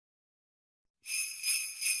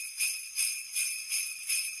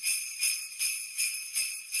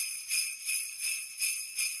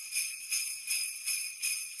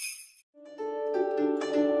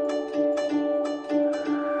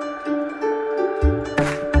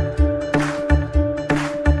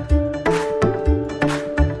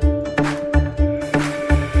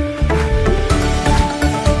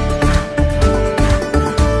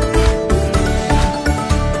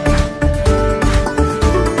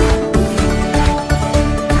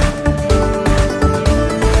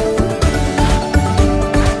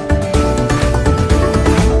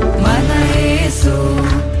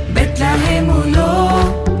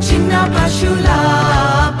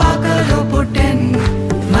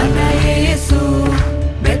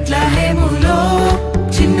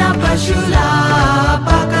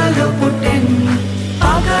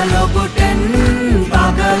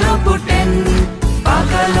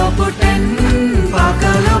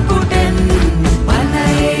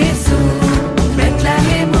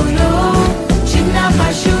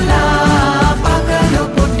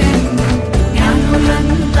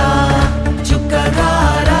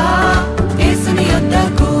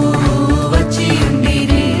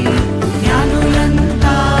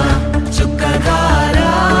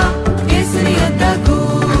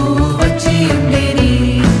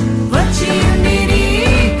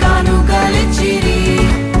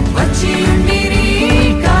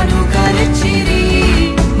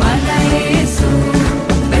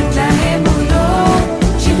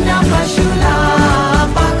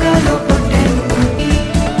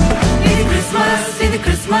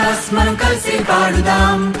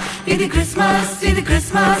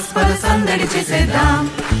Christmas, pada sandadi chesedam.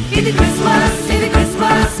 Idi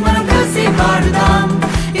Christmas, manam kalsi vaadudam.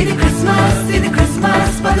 Idi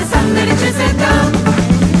Christmas, pada sandadi chesedam.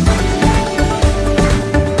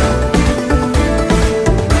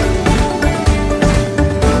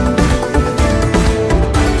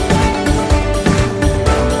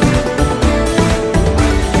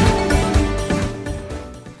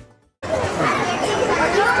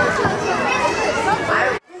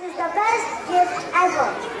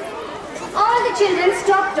 Children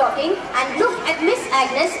stopped talking and looked at Miss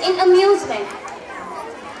Agnes in amusement.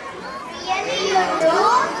 Really, you do?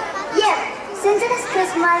 Yes, since it is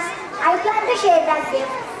Christmas, I plan to share that gift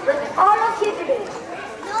with all of you today.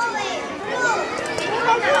 No way,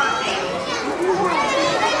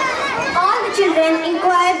 All the children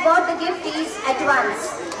inquired what the gift is at once.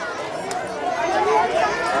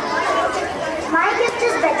 My gift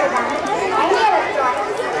is better than any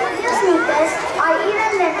electronics, new sneakers, or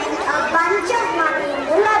even winning a bunch of money in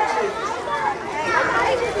the lottery.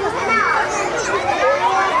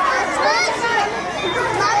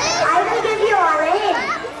 I will give you all a hint.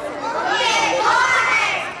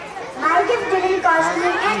 My gift didn't cost me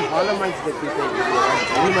anything. All the mics that people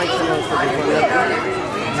any mics are also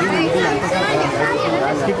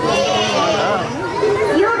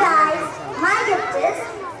You guys, my gift is,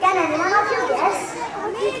 can anyone of you guess?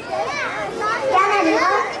 Can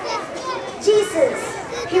anyone? Jesus.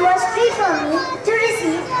 He was free for me to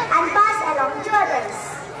receive and pass along to others.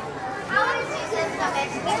 How is Jesus the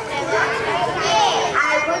best gift ever?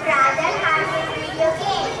 I would rather have a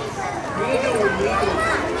video game.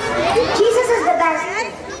 Jesus is the best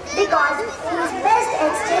because he is best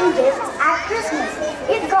exchange gifts at Christmas.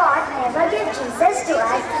 If God never gave Jesus to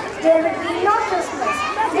us, there would be no Christmas.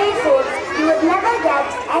 Therefore, you would never get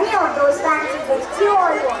any of those fancy gifts you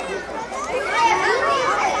all want.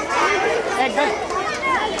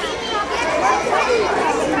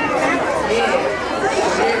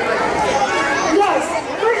 Yes,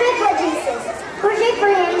 hooray for Jesus. Hooray for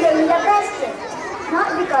him being the best gift. Not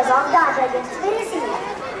because of the other gifts we receive.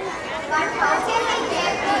 But how can we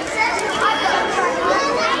give Jesus others?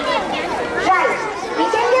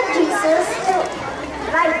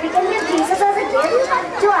 Right, we can give Jesus as a gift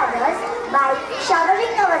to others by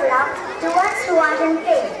showering our love to ones who are in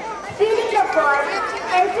pain, feeding the poor,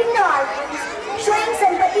 helping the orphans, showing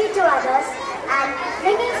sympathy to others, and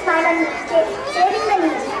bringing smile on caring the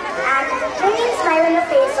needy, and bringing smile on the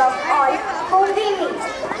face of all whom we meet.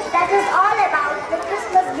 That is all about the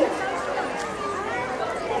Christmas gift.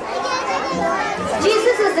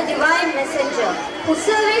 Jesus is the divine messenger whose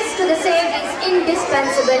service to the saved is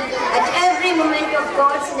indispensable at every moment of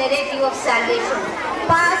God's narrative of salvation,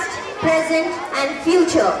 past, present, and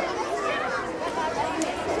future.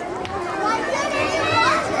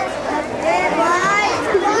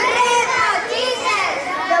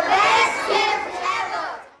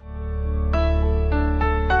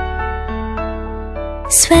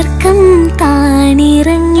 സ്വർഗം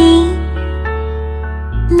താണിറങ്ങി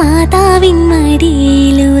മാതാവിൻ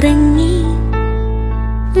മടിയിലുറങ്ങി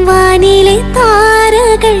വാനിലെ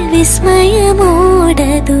താരകൾ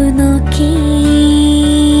വിസ്മയമോടതു നോക്കി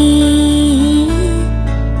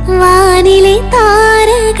വാനിലെ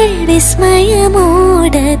താരകൾ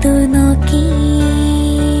വിസ്മയമോടതു നോക്കി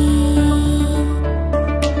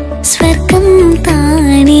സ്വർഗം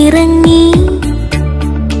താണിറങ്ങി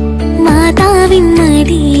മാതാവിൻ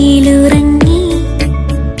മടിയിലുറങ്ങി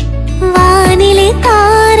വാനിലെ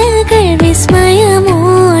താരകൾ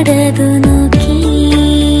വിസ്മയമോടതു നോക്കി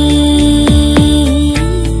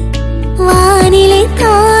വാനിലെ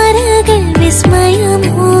താരകൾ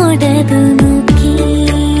വിസ്മയമോടതു നോക്കി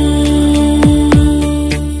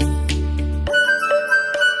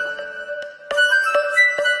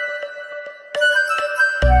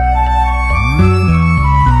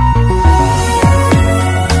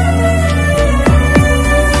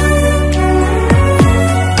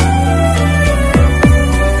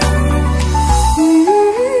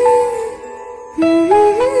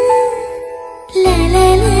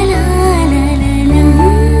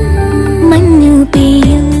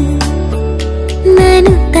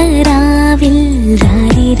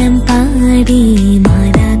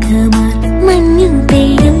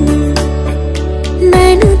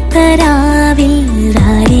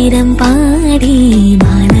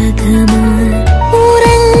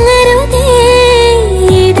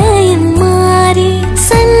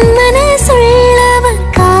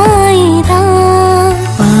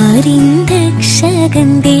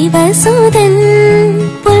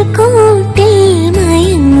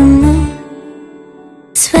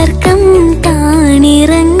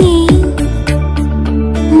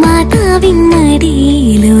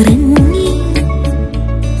മടിയിലുറങ്ങി.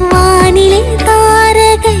 വാനിലെ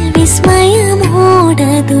താരകൾ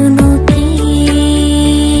വിസ്മയമോടതു നോക്കി.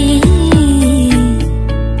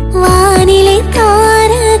 വാനിലെ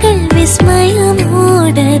താരകൾ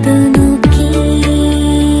വിസ്മയമോടതു നോക്കി.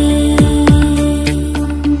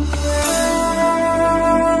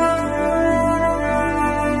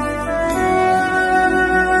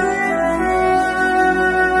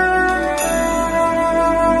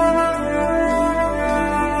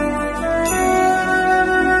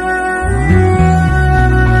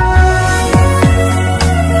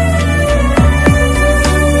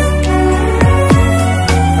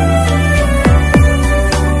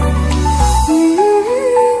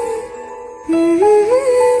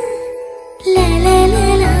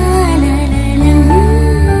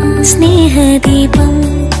 സ്നേഹദീപം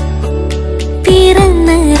പിറന്ന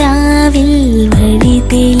രാവിൽ വഴി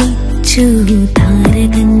തെളിച്ചു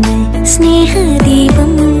താരകങ്ങൾ.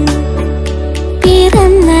 സ്നേഹദീപം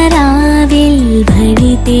പിറന്ന രാവിൽ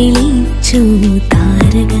വഴി തെളിച്ചു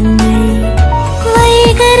താരകങ്ങൾ.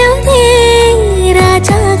 വൈകരുതേ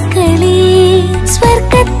രാജാക്കളെ,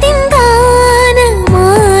 സ്വർഗത്തിൻ ദാനമായിതാ.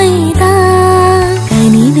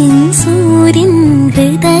 കനിവൻ സൂര്യൻ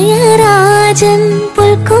ഹൃദയരാജൻ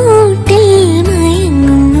പുൽക്കൂട്ടിൽ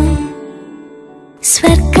മയങ്ങുന്നു.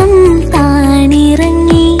 സ്വർഗം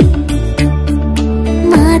താണിറങ്ങി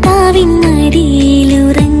മാതാവിൻ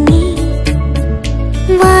മടിയിലുറങ്ങി.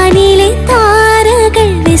 വാനിലെ താരകൾ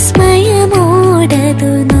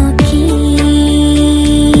വിസ്മയമോടതു നോക്കി.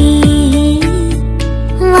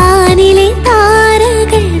 വാനിലെ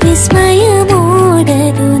താരകൾ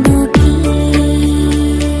വിസ്മയമോടതു നോക്കി.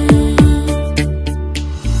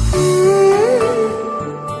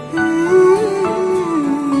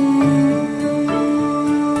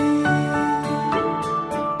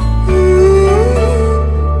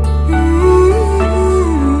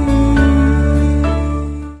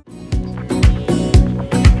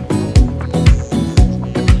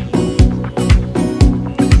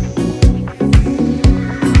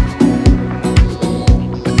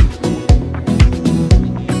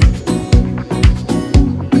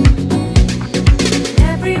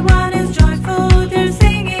 Everyone is joyful, they're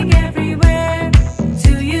singing everywhere.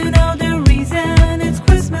 Do you know the reason? It's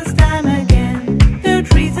Christmas time again. The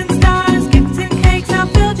trees and stars, gifts and cakes are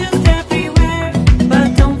filled just everywhere. But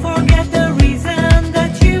don't forget the reason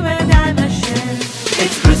that you and I must share.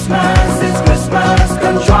 It's Christmas,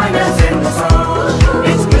 come join us in the song.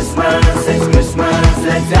 It's Christmas,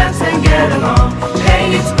 let's dance and get along. Hey,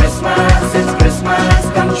 it's Christmas,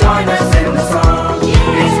 come join us in the song.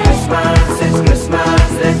 It's Christmas,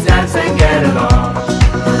 let's dance and get along.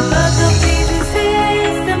 The birth of Jesus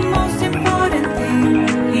is the most important thing.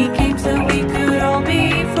 He came so we could all be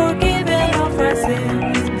forgiven of our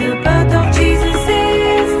sins. The birth of Jesus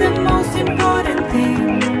is the most important thing.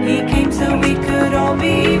 He came so we could all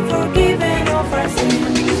be forgiven of our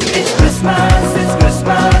sins. It's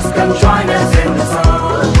Christmas, come join us in the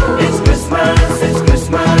song. It's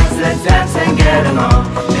Christmas, let's dance and get along.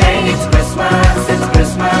 Hey, it's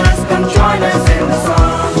Christmas, come join us in the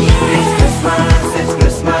song. It's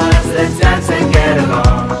Christmas, let's dance and get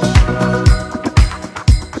along.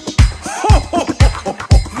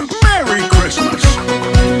 Merry Christmas!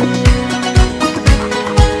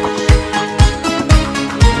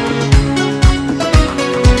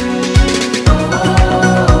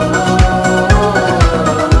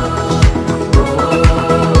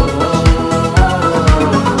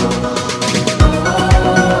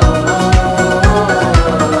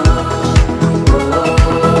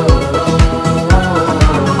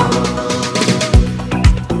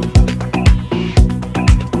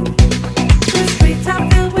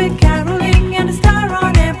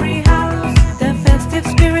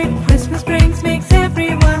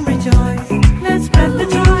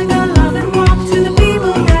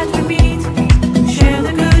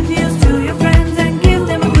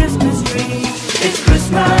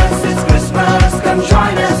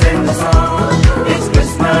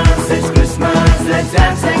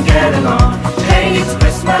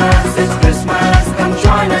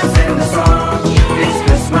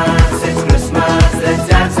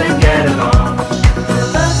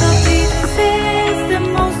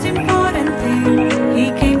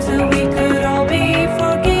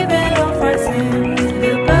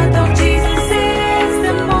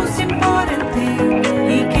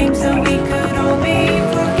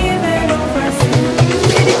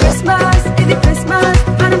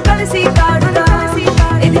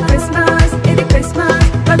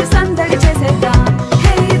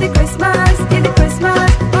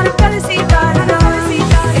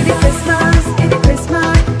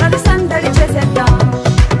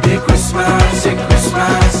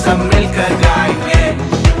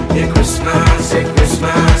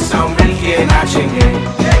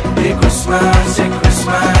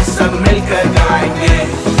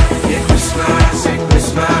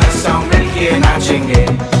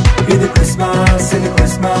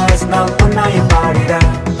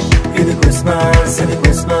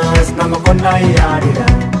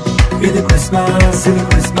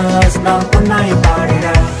 Christmas, நாம் பொன்னாய் பாடிட.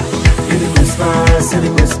 இது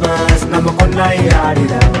Christmas, நம்ம பொன்னாய்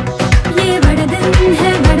ஆடிட. ये बड़ा दिन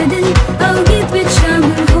है बड़ा दिन, आओ गीत में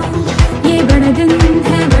शामिल हो. ये बड़ा दिन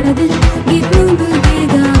है बड़ा दिन, गीत मिल के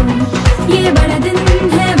गाओ. ये बड़ा दिन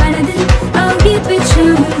है बड़ा दिन, आओ गीत में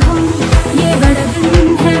शामिल हो. ये बड़ा दिन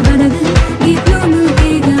है बड़ा दिन, गीत मिल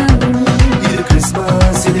के गाओ. இது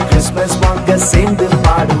Christmas, வாங்க சேர்ந்து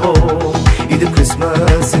பாடுவோம். இது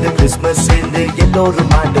Christmas, சேர்ந்து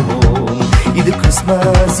எல்லோரும் ஆடுவோம். இது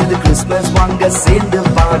Christmas, வாங்க சேர்ந்து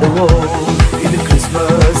பாடுவோம். இது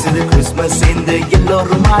Christmas, சேர்ந்து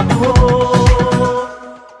எல்லோரும் ஆடுவோம்.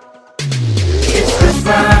 It's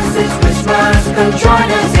Christmas, come join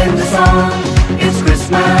us in the song. It's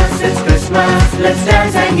Christmas, let's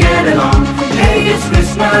dance and get along. Hey, it's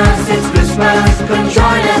Christmas, come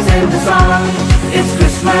join us in the song. It's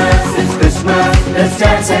Christmas, let's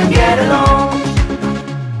dance and get along.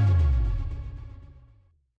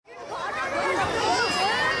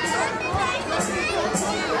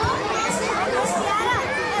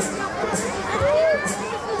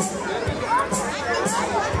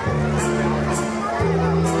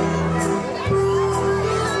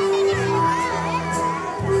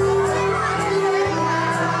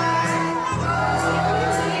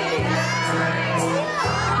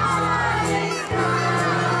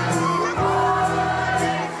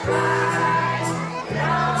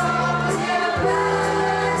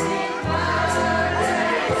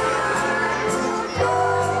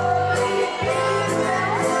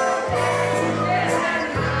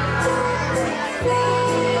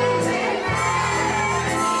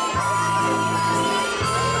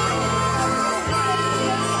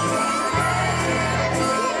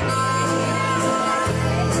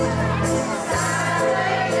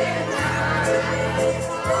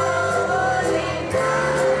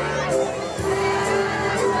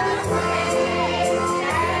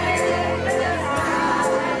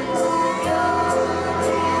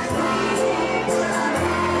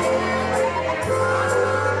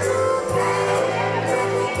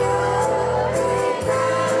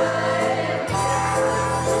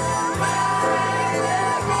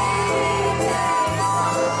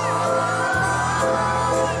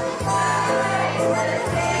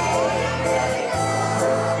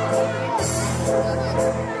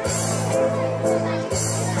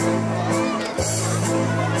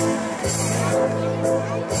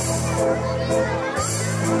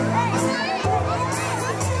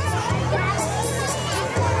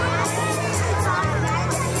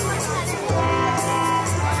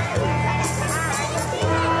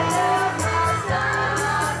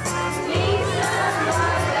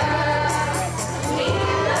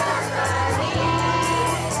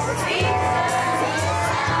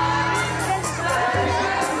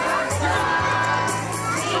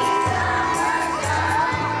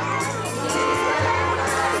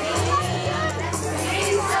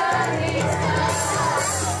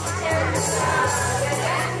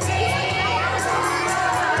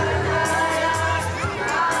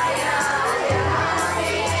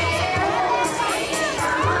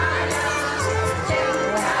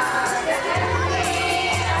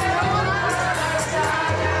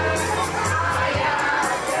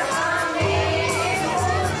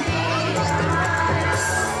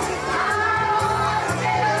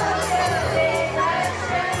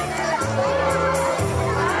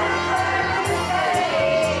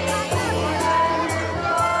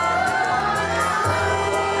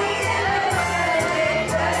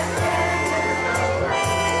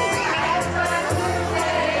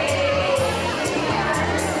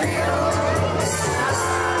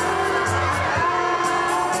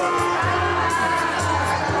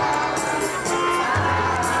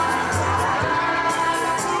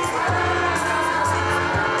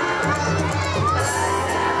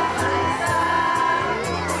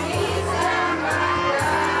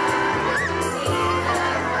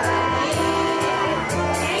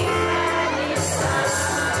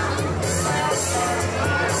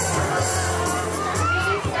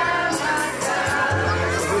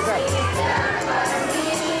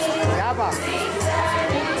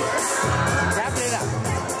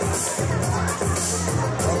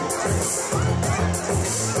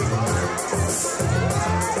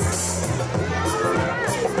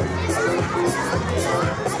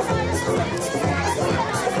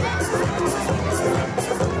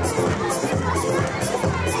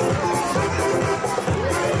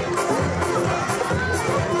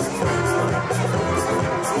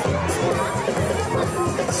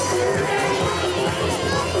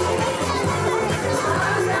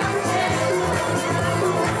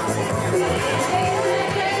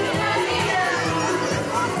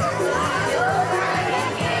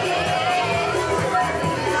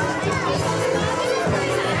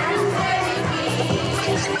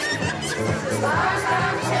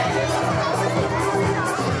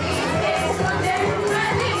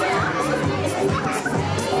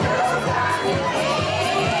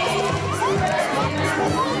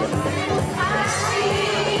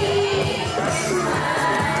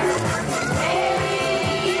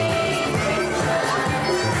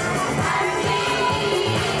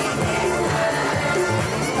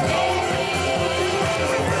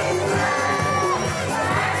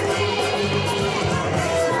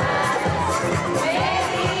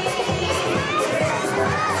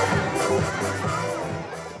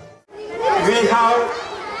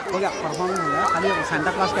 Santa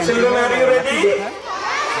Claus can Children, are you ready?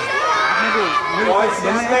 Boys,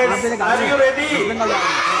 sisters, are you ready?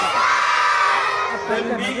 Then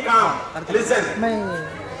be calm. Listen.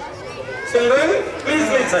 Children, please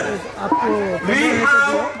listen. We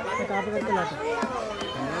have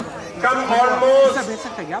come almost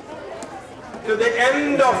to the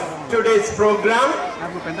end of today's program.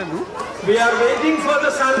 We are waiting for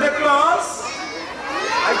the Santa Claus.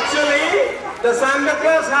 Actually, the Santa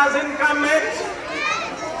Claus hasn't come yet.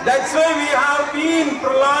 That's why we have been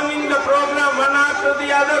prolonging the program one after the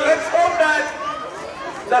other. Let's hope that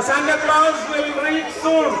the Santa Claus will reach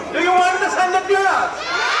soon. Do you want the Santa Claus?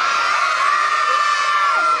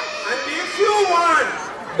 And if you want,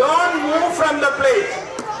 don't move from the place.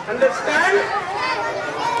 Understand?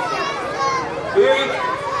 We will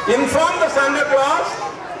inform the Santa Claus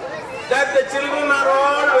that the children are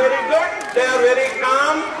all very good. They are very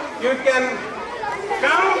calm. You can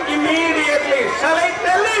come immediately. Shall I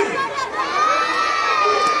tell him?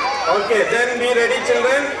 Okay, then be ready,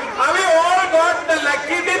 children. Have you all got the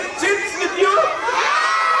lucky dip chips with you?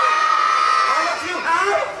 All of you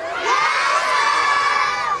have?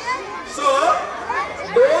 So,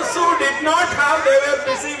 those who did not have, they were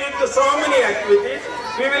busy with so many activities.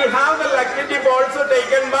 We will have the lucky dip also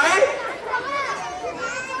taken by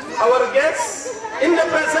our guests in the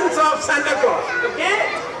presence of Santa Claus. Okay?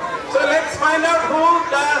 So let's find out who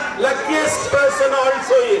the luckiest person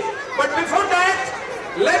also is. But before that,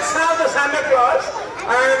 let's have the Santa Claus.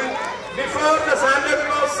 And before the Santa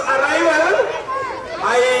Claus arrival,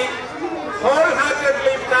 I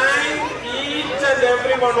wholeheartedly thank each and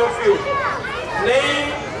every one of you,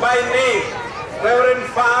 name by name. Reverend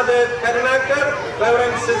Father Karunakar,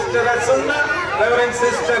 Reverend Sister Asunda, Reverend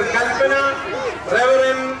Sister Kalpana,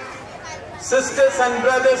 Reverend sisters and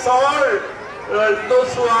brothers, all those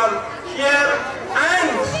who are here,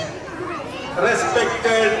 and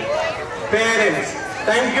respected parents.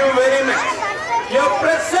 Thank you very much. Your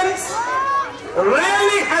presence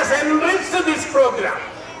really has enriched this program,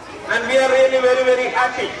 and we are really very, very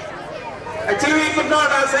happy. Actually, we could not,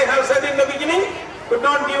 as I have said in the beginning, could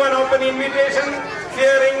not give an open invitation,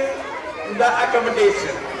 fearing the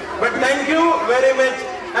accommodation. But thank you very much,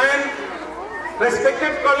 and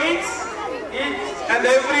respected colleagues, each and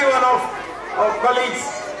every one of our colleagues,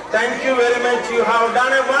 thank you very much. You have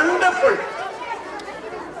done a wonderful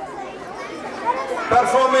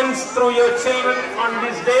performance through your children on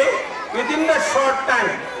this day. Within the short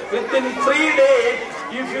time, within 3 days,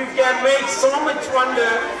 if you can make so much wonder,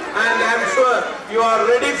 and I am sure you are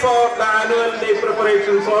ready for the annual day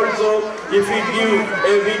preparations also if we give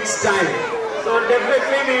a week's time. So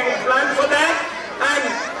definitely we will plan for that. And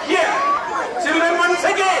here, children, once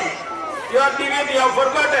again, your TV you have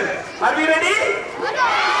forgotten. Are we ready?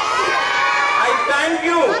 I thank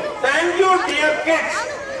you dear kids,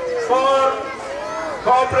 for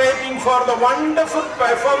cooperating, for the wonderful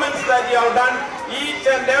performance that you have done. Each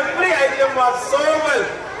and every item was so well.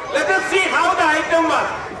 Let us see how the item was.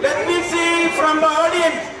 Let me see from the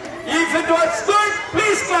audience. If it was good,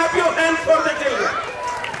 please clap your hands for the children.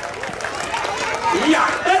 Yeah,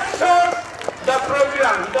 that shows the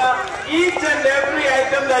program. Each and every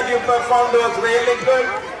item that you performed was really good,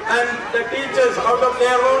 and the teachers, out of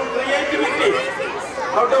their own creativity,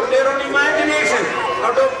 out of their own imagination,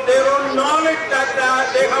 out of their own knowledge that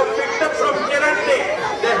they have picked up from Kirante,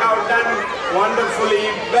 they have done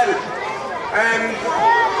wonderfully well. And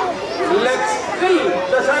let's fill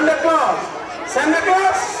the Santa Claus. Santa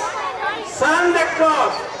Claus, Santa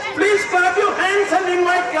Claus. Please clap your hands and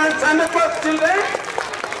invite Santa Claus, children.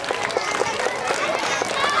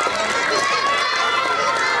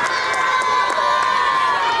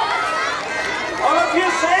 All of you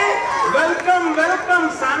say, welcome,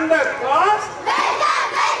 welcome, Santa Claus.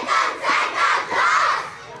 Welcome, welcome, Santa Claus.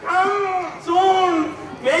 Come soon,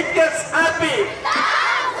 make us happy.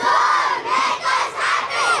 Come soon, make us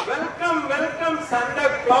happy. Welcome, welcome, Santa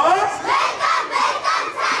Claus. Welcome, welcome,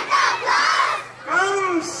 Santa Claus.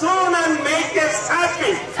 Come soon and make us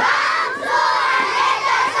happy. Come soon and make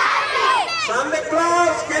us happy. Santa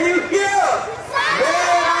Claus, can you hear?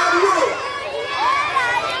 Where are you?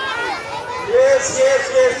 Yes, yes,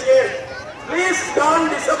 yes, yes. Please don't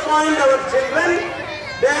disappoint our children.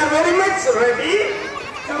 They are very much ready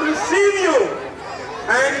to receive you.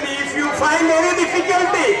 And if you find any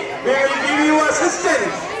difficulty, we will give you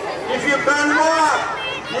assistance. If you can't walk,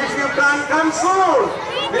 if you can't come soon,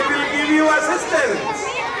 we will give you assistance.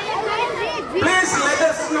 Please let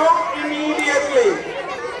us know immediately.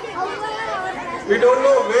 We don't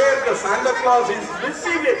know where the Santa Claus is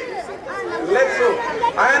receiving. Let's go.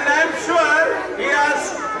 And I am sure he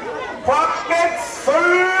has pockets full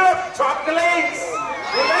of chocolates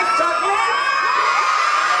You like chocolate?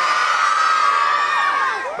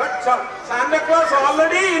 But Santa Claus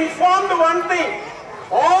already informed one thing.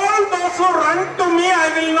 All those who run to me,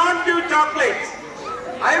 I will not give chocolates.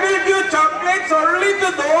 I will give chocolates only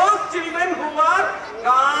to those children who are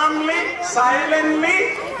calmly,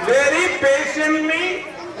 silently, very patiently,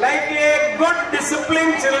 like a good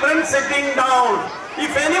disciplined children sitting down.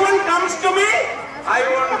 If anyone comes to me, I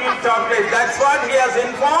won't give chocolate. That's what he has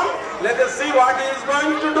informed. Let us see what he is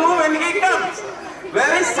going to do when he comes.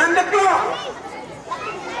 Where is Santa Claus?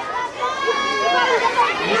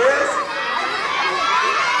 Yes.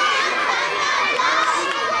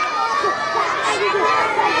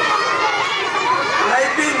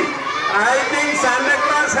 I think Santa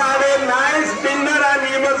Claus had a nice dinner and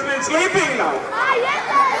he must be sleeping now.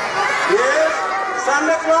 Yes,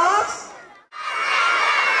 Santa Claus,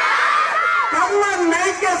 come and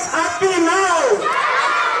make us happy now.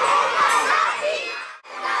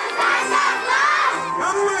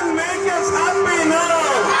 Come and make us happy now.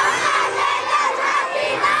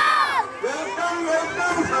 Welcome,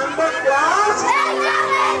 welcome, Santa Claus.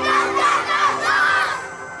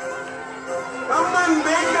 Come and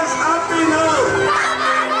make us happy now.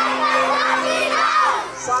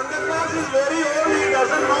 Santa Claus is very old, he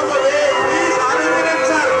doesn't know the way. Please, Arvind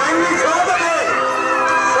sir, kindly show the way.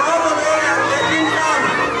 Show the way and let him come.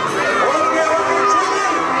 Okay, okay,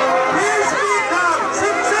 children. Please be calm.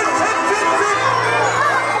 Sit, sit, sit, sit, sit.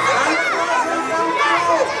 Santa Claus will come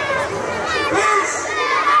now. Please.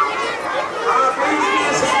 Please be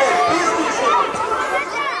seated. Please be seated.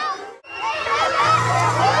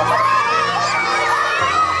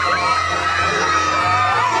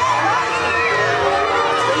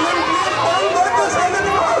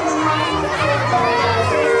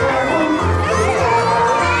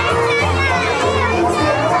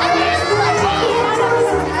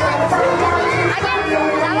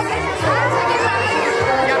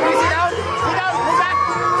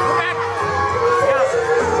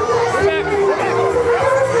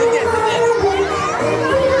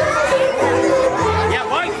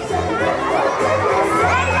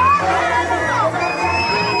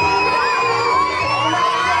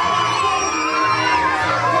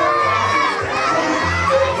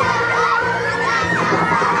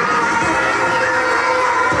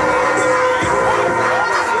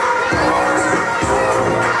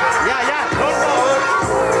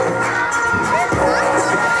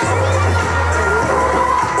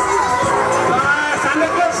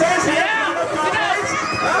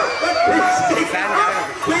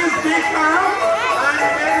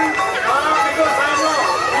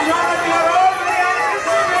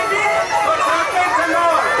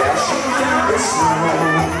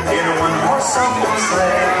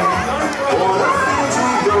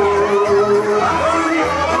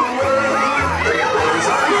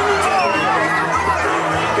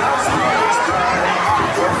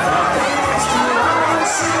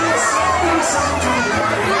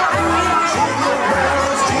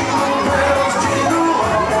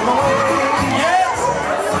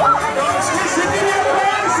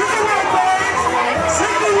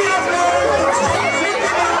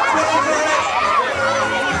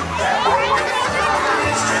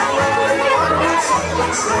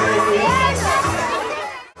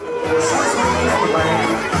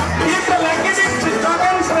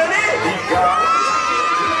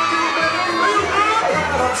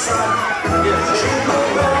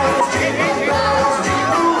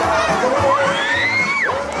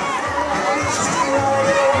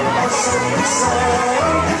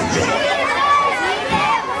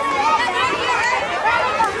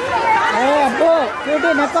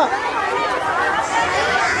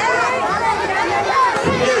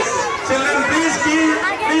 Yes, children,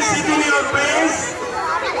 please sit in your place.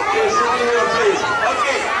 Yes, sit in your place.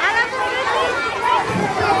 Okay.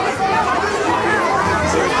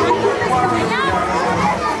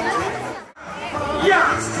 Yeah,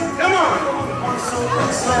 come on.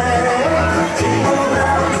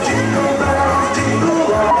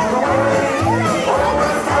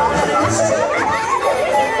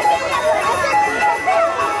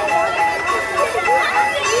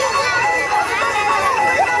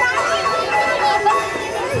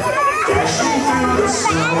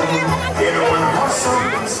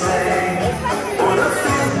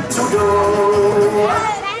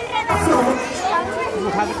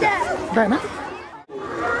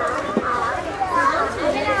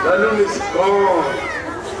 Balloon is gone.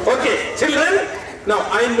 Okay, children, now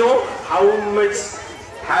I know how much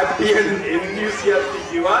happy and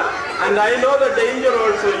enthusiastic you are, and I know the danger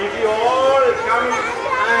also. If you all come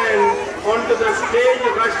and onto the stage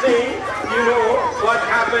rushing, you know what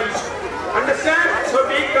happens. Understand? So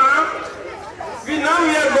be calm. Now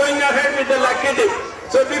we are going ahead with the lucky dip.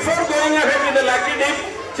 So before going ahead with the lucky dip,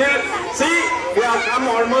 see, we have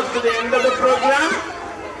come almost to the end of the program.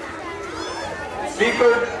 We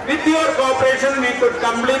could, with your cooperation, we could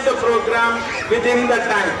complete the program within the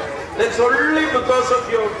time. That's only because of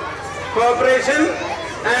your cooperation.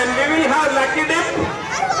 And we will have lucky dip.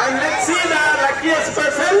 And let's see the luckiest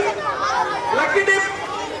person. Lucky dip.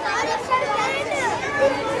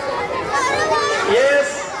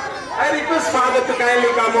 Yes. I request Father to kindly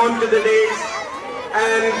come on to the dais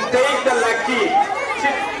and take the lucky.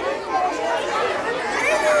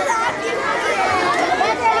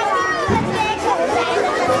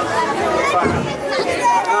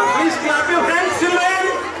 Please clap your hands, children.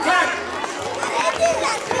 Clap.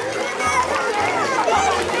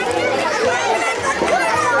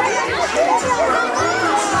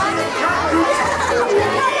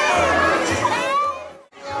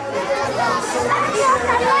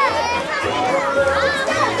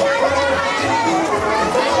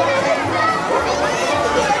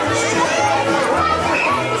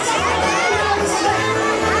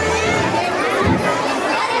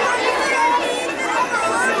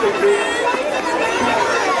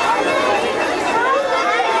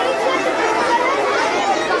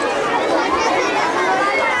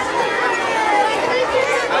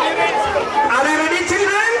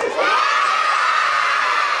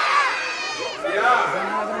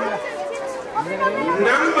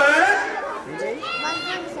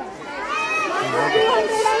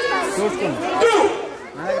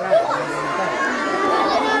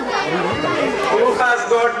 Who has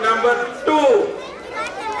got number 2?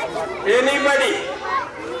 Anybody?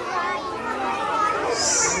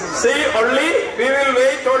 See, we will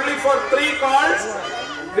wait only for 3 calls.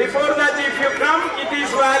 Before that, if you come, it is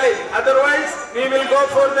valid. Otherwise, we will go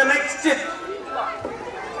for the next chit.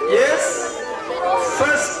 Yes?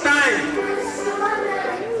 First time.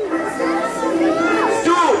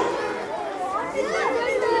 2.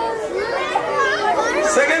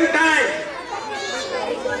 Second time.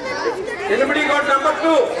 Anybody got number 2?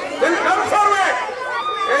 Then come forward.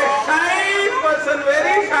 A shy person,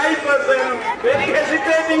 very shy person, very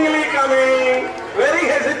hesitatingly coming,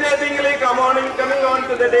 coming on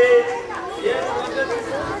to the day. Yes.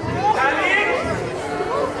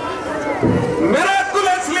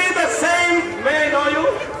 Miraculously the same. May I know you?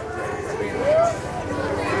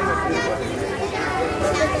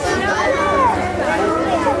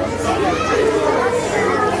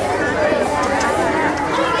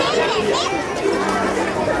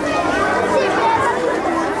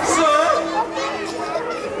 So,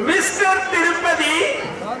 Mr. Tirupati,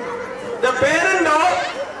 the parent of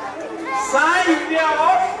Sai Vidya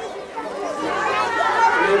of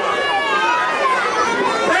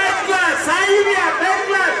third class, Sai Vidya, third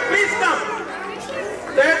class, please come.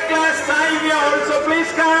 Third class, Sai Vidya also,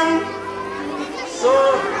 please come. So,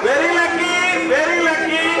 very lucky, very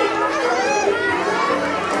lucky.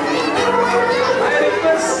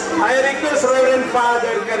 I request Reverend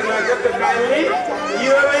Father Karnaka to kindly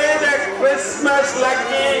give away the Christmas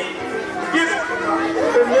lucky gift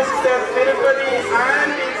to Mr. Tirupati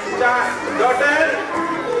and his daughter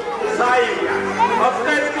Saivya of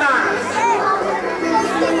that class.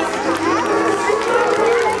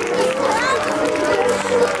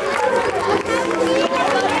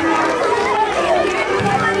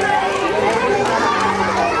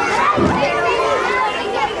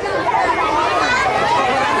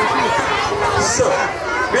 So,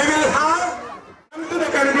 we will have come to the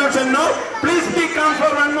conclusion now. Please be calm for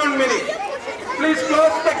 1 more minute. Please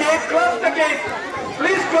close the gate,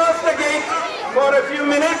 Please close the gate for a few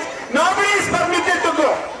minutes. Nobody is permitted to go.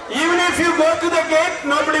 Even if you go to the gate,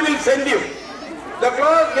 nobody will send you. The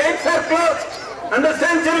gates are closed.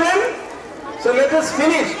 Understand, children? So let us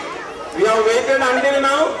finish. We have waited until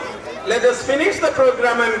now. Let us finish the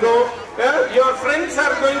program and go. Your friends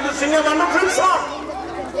are going to sing a wonderful song.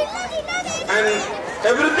 And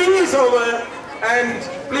everything is over, and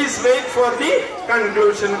please wait for the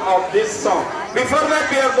conclusion of this song. Before that,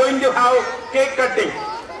 we are going to have cake cutting.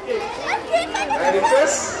 I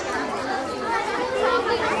request.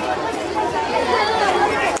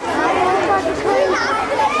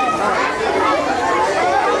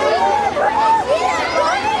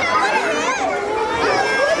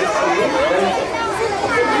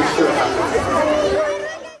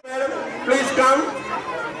 Please come.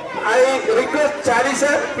 I request Chari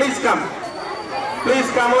sir, please come. Please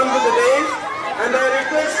come on to the dais, and I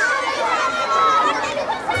request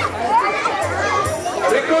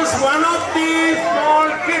one of the small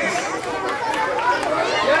kids.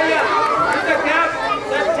 Yeah, with the cap,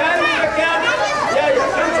 that carry the cap. Yeah,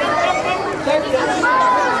 come.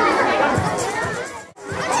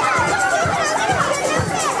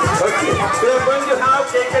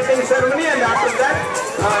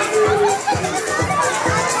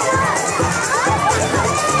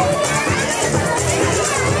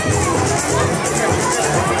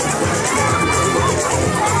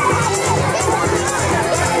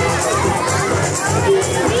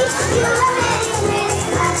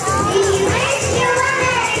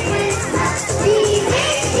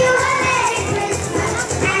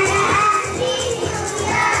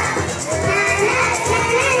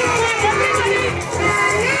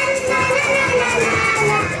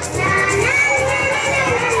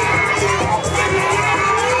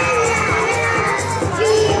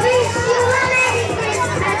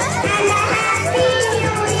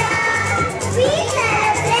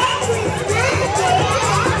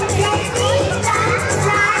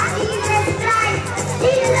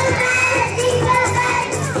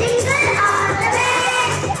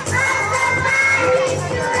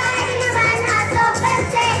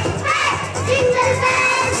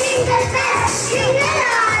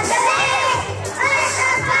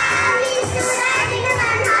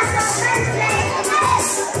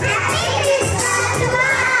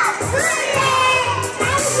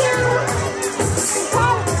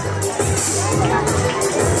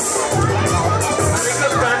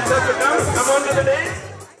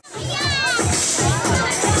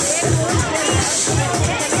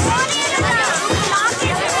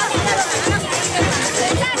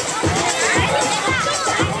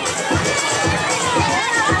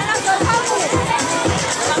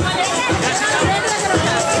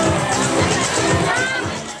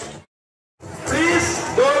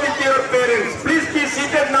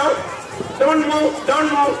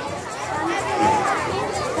 don't move.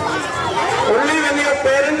 Only when your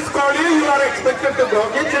parents call you, you are expected to go.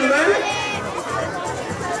 Okay, children?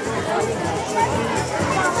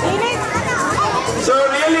 So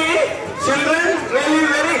really, children, really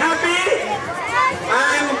very happy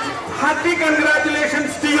and hearty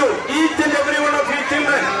congratulations to you, each and every one of you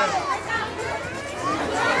children.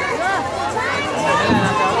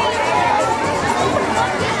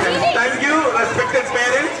 Thank you, respected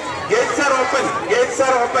parents. Gates are open. Gates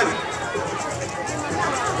are open.